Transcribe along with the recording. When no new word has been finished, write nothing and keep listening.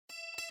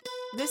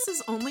This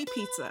is Only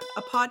Pizza,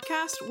 a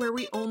podcast where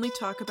we only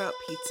talk about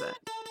pizza.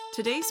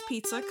 Today's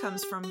pizza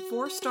comes from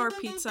 4-Star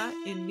Pizza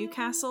in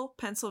Newcastle,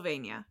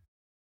 Pennsylvania.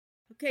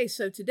 Okay,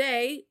 so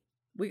today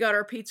we got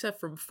our pizza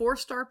from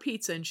 4-Star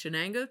Pizza in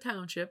Shenango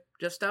Township,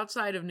 just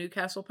outside of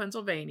Newcastle,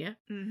 Pennsylvania.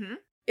 Mm-hmm.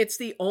 It's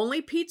the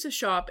only pizza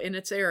shop in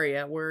its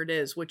area where it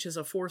is, which is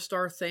a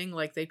 4-star thing.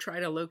 Like, they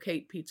try to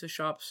locate pizza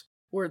shops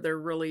where there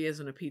really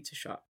isn't a pizza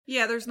shop.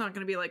 Yeah, there's not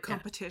going to be like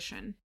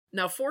competition.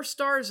 Now,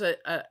 4-Star is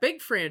a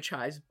big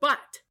franchise,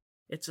 but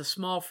it's a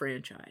small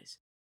franchise.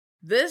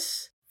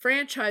 This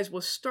franchise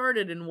was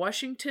started in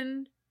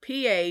Washington,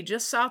 PA,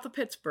 just south of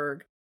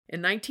Pittsburgh, in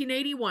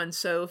 1981.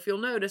 So if you'll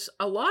notice,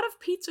 a lot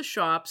of pizza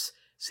shops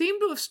seem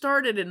to have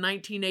started in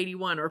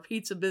 1981, or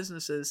pizza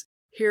businesses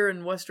here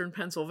in Western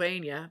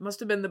Pennsylvania. Must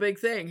have been the big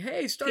thing.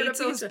 Hey, start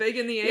Pizza a was pizza. big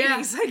in the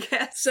 80s, I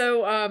guess.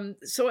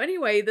 So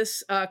anyway,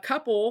 this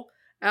couple,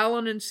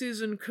 Alan and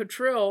Susan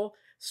Cottrill,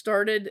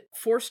 started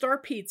 4-Star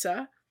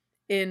Pizza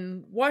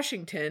in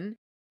Washington,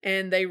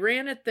 and they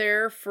ran it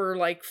there for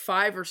like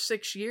 5 or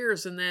 6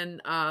 years, and then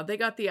they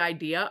got the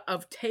idea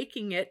of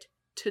taking it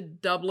to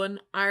Dublin,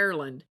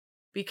 Ireland,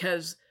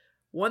 because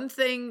one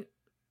thing,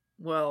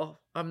 well,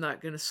 I'm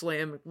not going to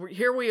slam,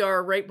 here we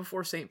are right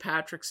before St.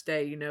 Patrick's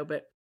Day,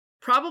 but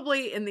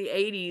probably in the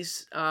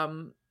 80s,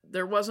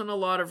 there wasn't a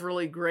lot of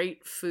really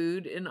great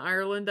food in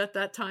Ireland at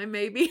that time,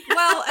 maybe.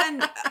 Well,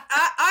 and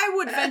I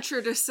would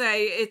venture to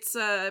say it's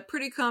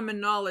pretty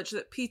common knowledge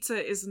that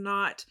pizza is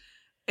not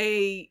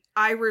a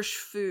Irish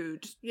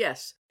food.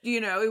 Yes.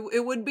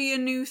 It would be a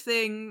new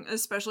thing,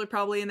 especially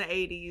probably in the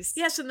 80s.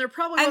 Yes, and there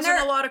probably wasn't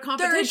a lot of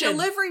competition. They're a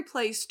delivery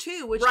place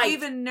too, which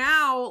even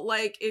now,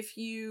 like, if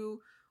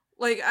you...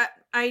 Like,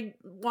 I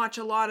watch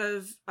a lot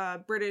of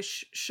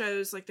British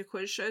shows, like the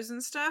quiz shows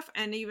and stuff,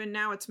 and even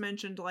now it's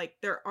mentioned, like,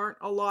 there aren't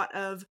a lot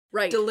of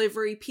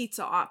delivery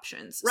pizza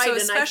options. Right. So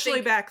and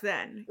especially back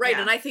then. Right,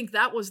 yeah. And I think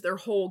that was their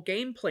whole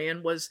game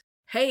plan was,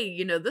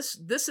 hey,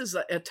 this is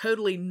a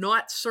totally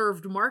not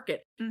served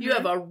market. Mm-hmm. You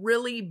have a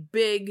really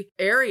big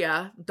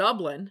area,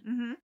 Dublin,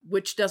 mm-hmm.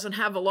 which doesn't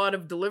have a lot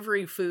of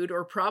delivery food,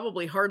 or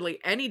probably hardly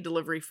any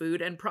delivery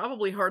food, and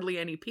probably hardly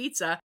any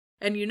pizza.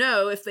 And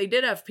if they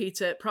did have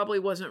pizza, it probably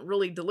wasn't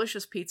really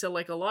delicious pizza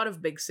like a lot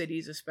of big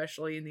cities,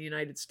 especially in the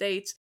United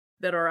States,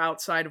 that are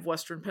outside of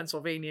Western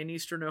Pennsylvania and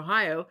Eastern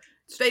Ohio.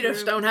 They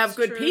just don't have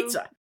good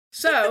pizza.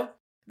 So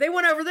they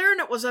went over there, and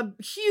it was a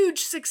huge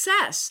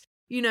success.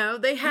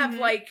 They have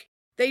mm-hmm.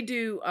 they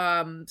do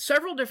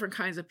several different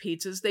kinds of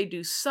pizzas. They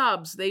do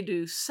subs, they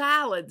do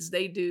salads,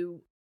 they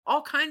do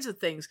all kinds of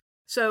things.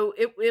 So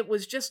it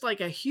was just like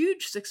a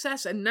huge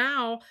success. And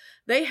now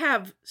they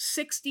have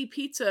 60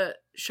 pizza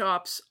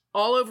shops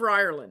all over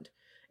Ireland.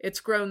 It's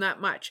grown that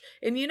much.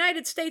 In the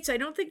United States, I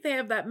don't think they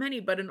have that many,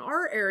 but in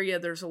our area,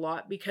 there's a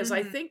lot, because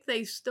mm-hmm. I think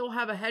they still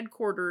have a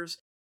headquarters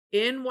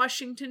in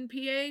Washington,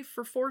 PA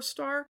for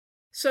 4-Star.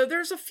 So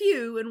there's a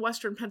few in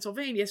Western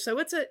Pennsylvania. So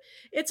it's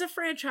a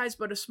franchise,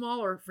 but a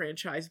smaller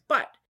franchise.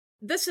 But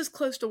this is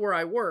close to where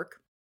I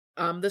work,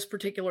 this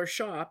particular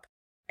shop,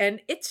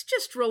 and it's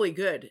just really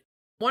good.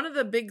 One of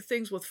the big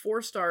things with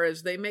 4-Star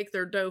is they make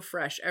their dough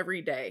fresh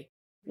every day,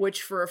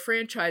 which for a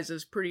franchise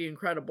is pretty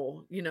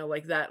incredible,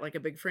 like that, like a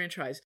big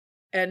franchise.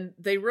 And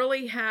they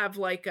really have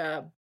like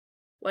a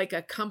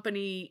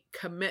company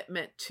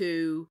commitment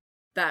to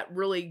that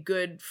really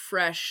good,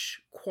 fresh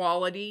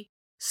quality.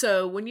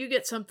 So when you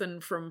get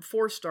something from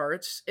 4-Star,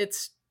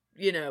 it's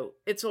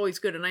always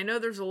good. And I know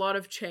there's a lot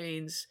of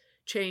chain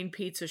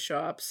pizza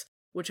shops,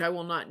 which I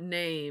will not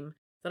name,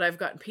 that I've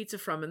gotten pizza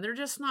from, and they're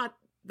just not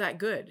that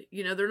good.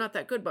 They're not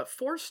that good. But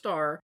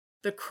 4-Star,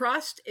 the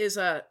crust is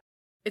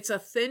it's a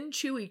thin,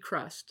 chewy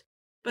crust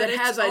that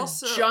has a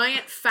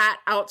giant fat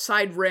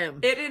outside rim.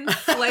 It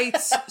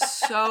inflates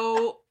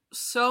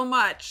so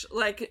much,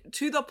 like,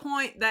 to the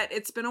point that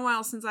it's been a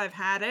while since I've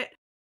had it.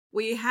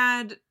 We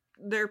had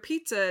their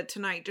pizza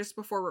tonight just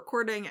before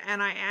recording,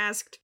 and I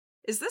asked,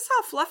 is this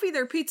how fluffy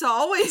their pizza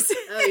always is?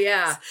 Oh,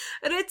 yeah.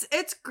 And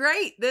it's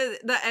great. The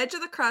edge of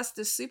the crust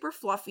is super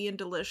fluffy and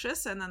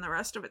delicious, and then the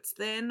rest of it's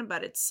thin,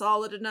 but it's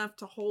solid enough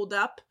to hold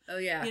up. Oh,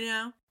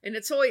 yeah. And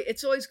it's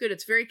always good.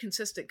 It's very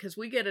consistent, because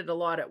we get it a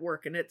lot at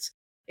work, and it's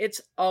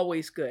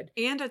always good.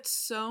 And it's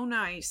so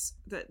nice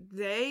that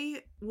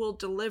they will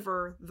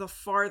deliver the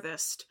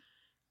farthest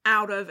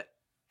out of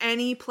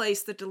any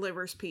place that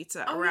delivers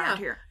pizza around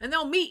here. And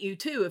they'll meet you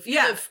too if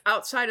you live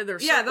outside of their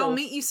circle. Yeah, they'll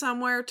meet you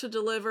somewhere to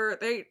deliver.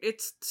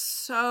 It's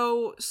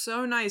so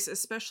nice,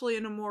 especially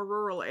in a more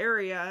rural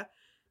area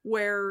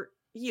where,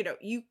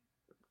 you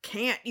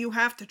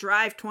have to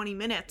drive 20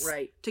 minutes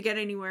to get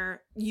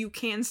anywhere. You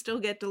can still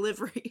get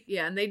delivery.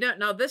 Yeah, and they don't.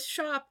 Now this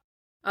shop,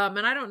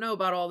 and I don't know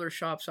about all their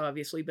shops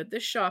obviously, but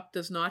this shop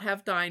does not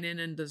have dine-in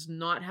and does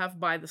not have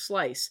by the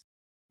slice.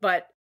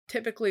 But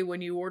typically when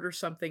you order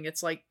something,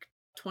 it's like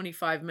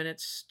 25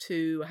 minutes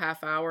to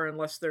half hour,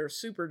 unless they're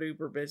super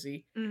duper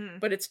busy. Mm-hmm.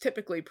 But it's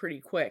typically pretty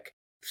quick.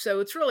 So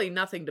it's really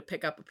nothing to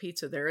pick up a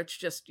pizza there. It's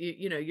just,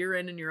 you're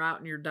in and you're out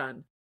and you're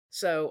done.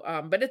 So,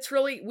 but it's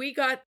really,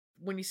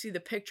 when you see the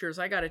pictures,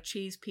 I got a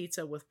cheese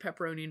pizza with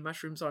pepperoni and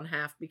mushrooms on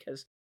half,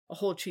 because a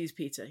whole cheese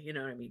pizza, you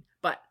know what I mean?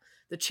 But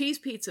the cheese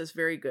pizza is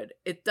very good.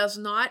 It does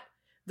not,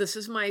 this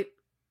is my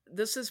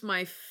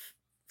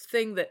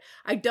thing that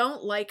I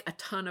don't like a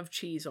ton of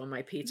cheese on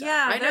my pizza.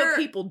 Yeah, I know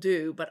people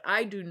do, but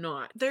I do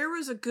not. There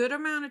was a good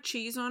amount of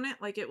cheese on it.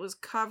 Like, it was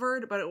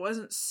covered, but it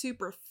wasn't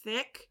super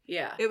thick.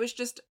 Yeah. It was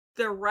just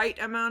the right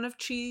amount of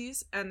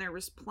cheese, and there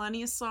was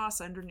plenty of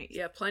sauce underneath.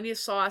 Yeah, plenty of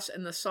sauce,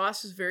 and the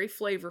sauce is very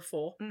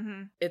flavorful.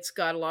 Mm-hmm. It's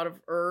got a lot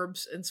of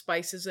herbs and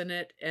spices in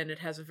it, and it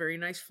has a very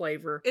nice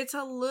flavor. It's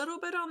a little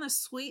bit on the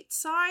sweet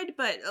side,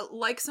 but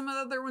like some of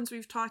the other ones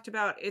we've talked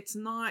about, it's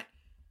not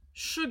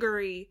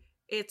sugary.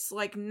 It's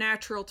like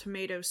natural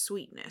tomato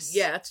sweetness.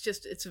 Yeah,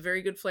 it's a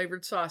very good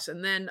flavored sauce.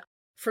 And then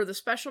for the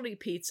specialty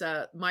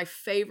pizza, my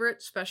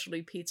favorite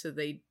specialty pizza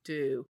they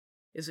do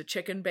is a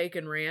chicken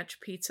bacon ranch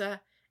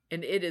pizza,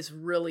 and it is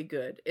really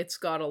good. It's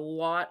got a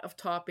lot of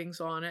toppings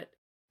on it.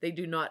 They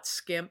do not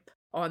skimp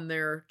on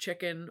their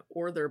chicken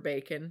or their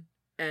bacon,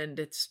 and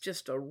it's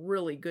just a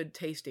really good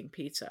tasting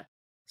pizza.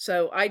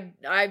 So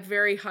I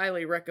very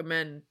highly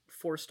recommend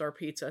 4-Star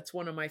Pizza. It's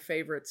one of my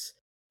favorites.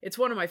 It's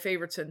one of my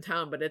favorites in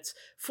town, but it's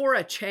for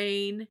a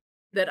chain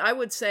that I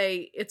would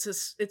say it's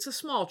a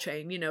small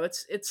chain. You know,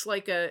 it's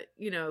like a,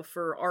 you know,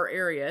 for our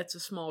area, it's a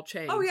small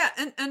chain. Oh yeah,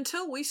 and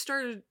until we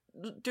started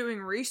doing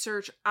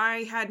research, I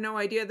had no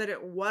idea that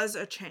it was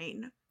a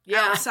chain.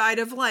 Yeah. Outside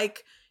of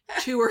like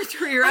 2 or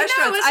 3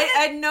 restaurants. I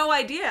had no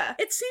idea.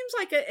 It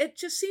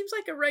just seems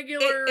like a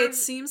regular. It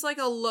seems like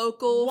a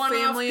local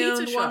family-owned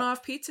pizza shop.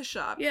 One-off pizza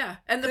shop. Yeah,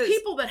 and the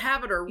people that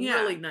have it are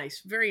really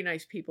nice, very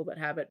nice people that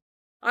have it.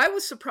 I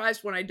was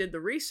surprised when I did the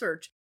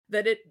research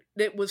that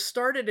it was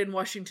started in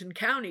Washington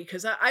County,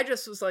 because I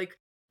just was like,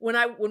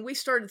 when we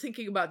started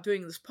thinking about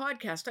doing this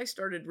podcast, I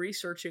started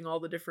researching all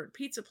the different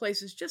pizza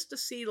places just to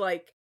see,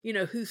 like, you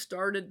know, who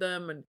started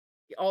them and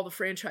all the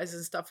franchises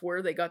and stuff,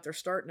 where they got their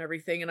start and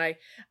everything. And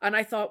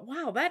I thought,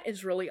 wow, that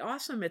is really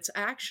awesome. It's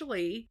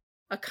actually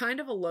a kind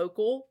of a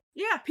local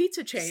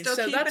pizza chain. Still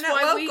so that's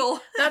why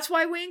that's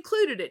why we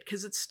included it,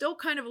 because it's still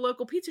kind of a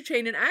local pizza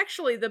chain. And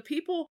actually the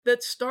people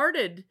that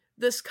started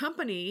this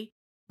company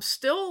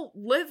still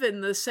live in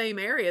the same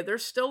area. They're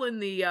still in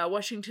the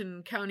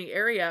Washington County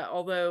area,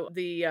 although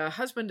the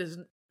husband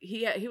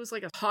he was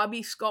like a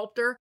hobby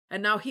sculptor,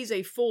 and now he's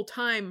a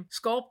full-time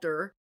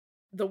sculptor.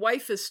 The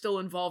wife is still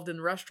involved in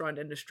the restaurant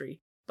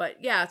industry. But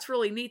yeah, it's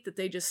really neat that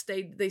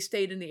they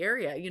stayed in the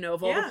area, you know,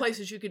 of all the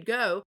places you could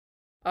go,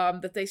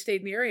 that they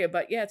stayed in the area.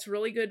 But yeah, it's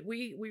really good.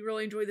 We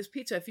really enjoy this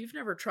pizza. If you've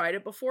never tried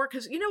it before,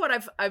 because you know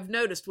what I've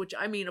noticed, which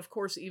I mean, of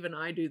course, even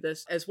I do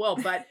this as well,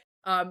 but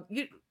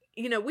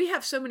you know, we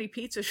have so many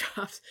pizza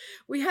shops.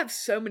 We have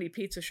so many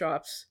pizza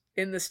shops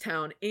in this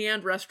town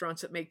and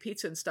restaurants that make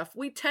pizza and stuff.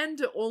 We tend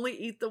to only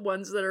eat the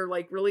ones that are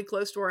like really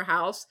close to our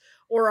house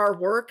or our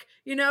work,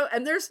 you know,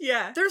 and there's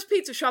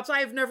pizza shops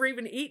I have never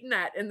even eaten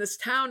at in this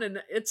town.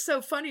 And it's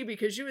so funny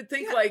because you would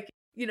think like,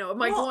 you know,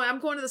 I'm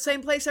going to the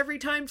same place every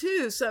time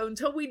too. So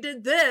until we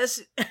did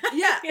this.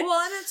 Yeah. Well,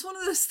 and it's one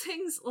of those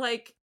things,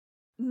 like,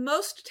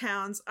 most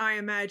towns, I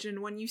imagine,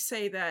 when you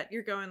say that,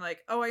 you're going like,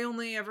 oh, I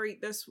only ever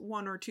eat this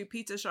 1 or 2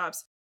 pizza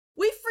shops.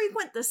 We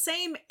frequent the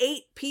same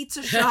 8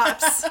 pizza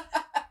shops.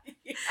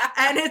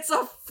 And it's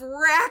a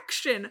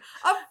fraction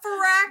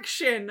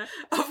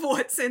of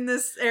what's in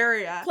this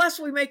area. Plus,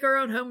 we make our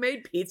own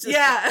homemade pizzas.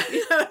 Yeah.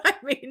 You know what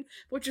I mean?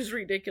 Which is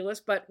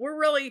ridiculous, but we're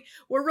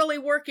really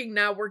working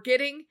now. We're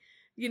getting,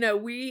 you know,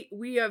 we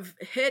have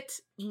hit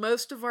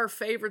most of our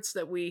favorites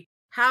that we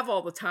have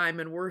all the time,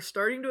 and we're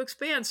starting to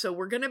expand. So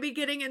we're going to be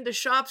getting into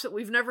shops that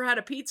we've never had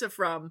a pizza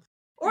from.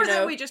 Or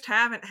that we just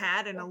haven't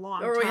had in a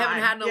long time. Or we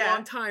haven't had in a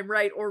long time,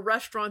 right? Or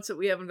restaurants that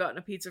we haven't gotten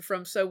a pizza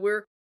from. So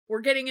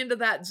we're getting into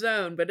that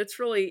zone, but it's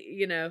really,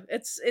 you know,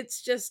 this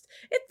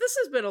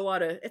has been a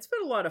lot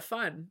of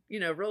fun,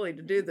 you know, really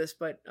to do this.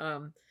 But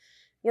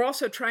we're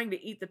also trying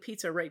to eat the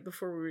pizza right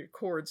before we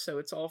record, so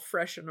it's all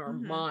fresh in our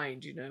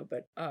mind, you know.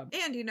 But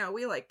and you know,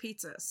 we like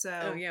pizza,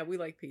 so we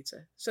like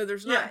pizza. So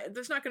there's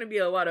not going to be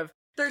a lot of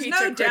there's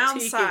pizza no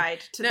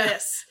downside to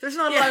this. There's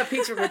not a lot of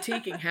pizza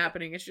critiquing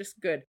happening. It's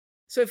just good.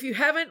 So if you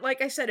haven't,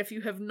 like I said, if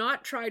you have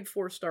not tried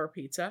 4-Star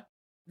Pizza,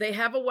 they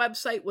have a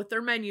website with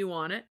their menu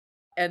on it,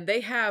 and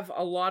they have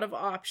a lot of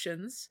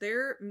options.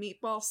 Their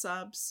meatball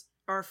subs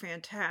are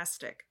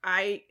fantastic.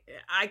 I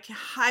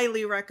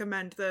highly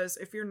recommend those.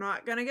 If you're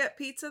not gonna get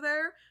pizza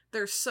there,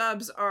 their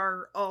subs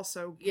are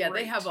also great. Yeah,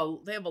 they have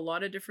a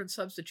lot of different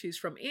subs to choose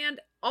from. And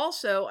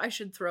also, I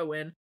should throw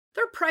in,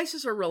 their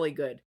prices are really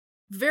good.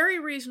 Very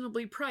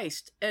reasonably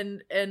priced.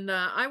 And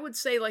I would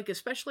say, like,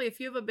 especially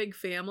if you have a big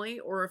family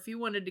or if you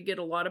wanted to get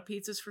a lot of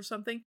pizzas for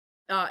something,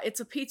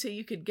 it's a pizza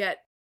you could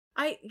get.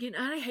 I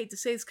hate to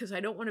say this because I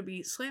don't want to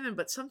be slamming,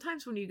 but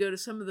sometimes when you go to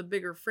some of the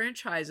bigger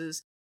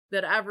franchises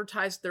that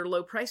advertise their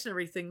low price and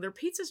everything, their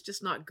pizza's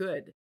just not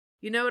good.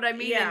 You know what I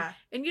mean? Yeah.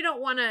 And you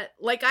don't want to,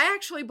 like, I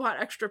actually bought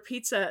extra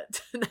pizza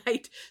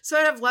tonight, so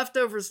I'd have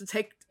leftovers to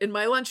take in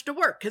my lunch to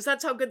work, because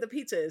that's how good the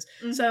pizza is.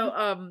 Mm-hmm.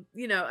 So,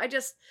 you know, I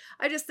just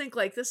think,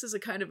 like, this is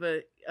a kind of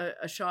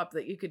a shop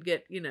that you could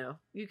get, you know,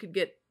 you could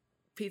get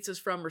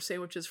pizzas from or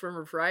sandwiches from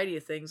or a variety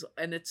of things,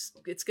 and it's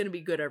going to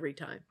be good every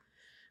time.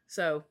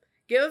 So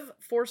give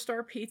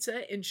 4-Star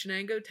Pizza in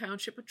Shenango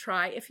Township a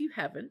try if you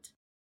haven't.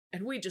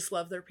 And we just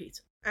love their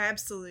pizza.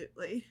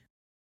 Absolutely.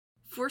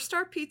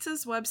 4-Star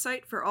Pizza's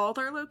website for all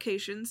their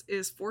locations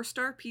is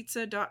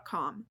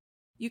 4starpizza.com.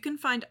 You can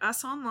find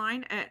us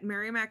online at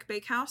Mary Mac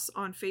Bakehouse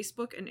on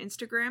Facebook and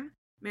Instagram,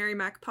 Mary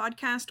Mac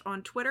Podcast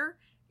on Twitter,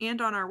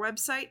 and on our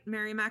website,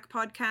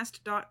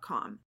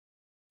 marymacpodcast.com.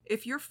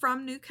 If you're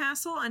from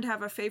Newcastle and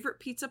have a favorite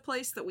pizza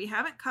place that we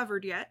haven't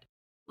covered yet,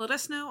 let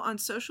us know on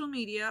social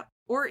media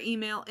or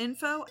email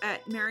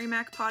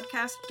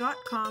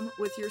info@marymacpodcast.com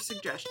with your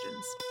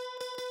suggestions.